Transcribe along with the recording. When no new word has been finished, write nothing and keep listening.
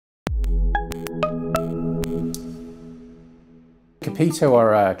Capito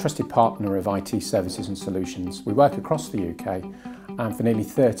are a trusted partner of IT services and solutions. We work across the UK, and for nearly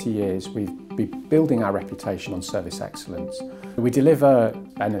 30 years we've been building our reputation on service excellence. We deliver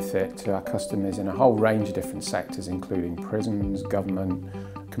benefit to our customers in a whole range of different sectors, including prisons, government,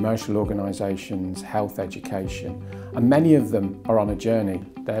 commercial organisations, health, education, and many of them are on a journey.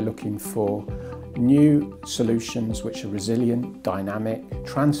 They're looking for new solutions which are resilient, dynamic,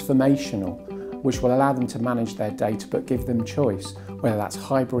 transformational, which will allow them to manage their data but give them choice, whether that's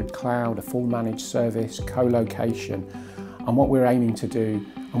hybrid cloud, a full managed service, co-location. And what we're aiming to do,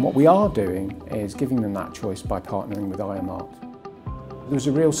 and what we are doing, is giving them that choice by partnering with iomart. There's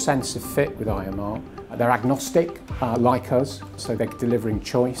a real sense of fit with iomart. They're agnostic, like us, so they're delivering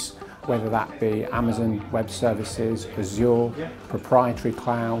choice, whether that be Amazon Web Services, Azure, proprietary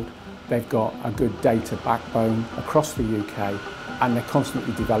cloud. They've got a good data backbone across the UK, and they're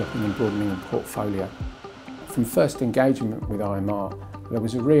constantly developing and broadening a portfolio. From first engagement with iomart, there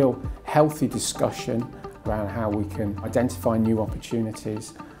was a real healthy discussion around how we can identify new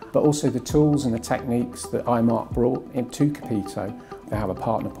opportunities, but also the tools and the techniques that iomart brought into Capito. They have a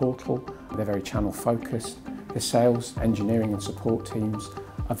partner portal, they're very channel focused. The sales, engineering and support teams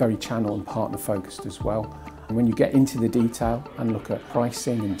are very channel and partner focused as well. And when you get into the detail and look at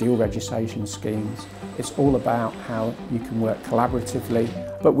pricing and deal registration schemes, it's all about how you can work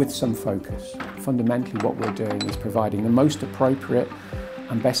collaboratively, but with some focus. Fundamentally, what we're doing is providing the most appropriate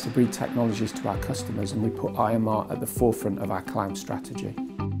and best of breed technologies to our customers, and we put iomart at the forefront of our cloud strategy.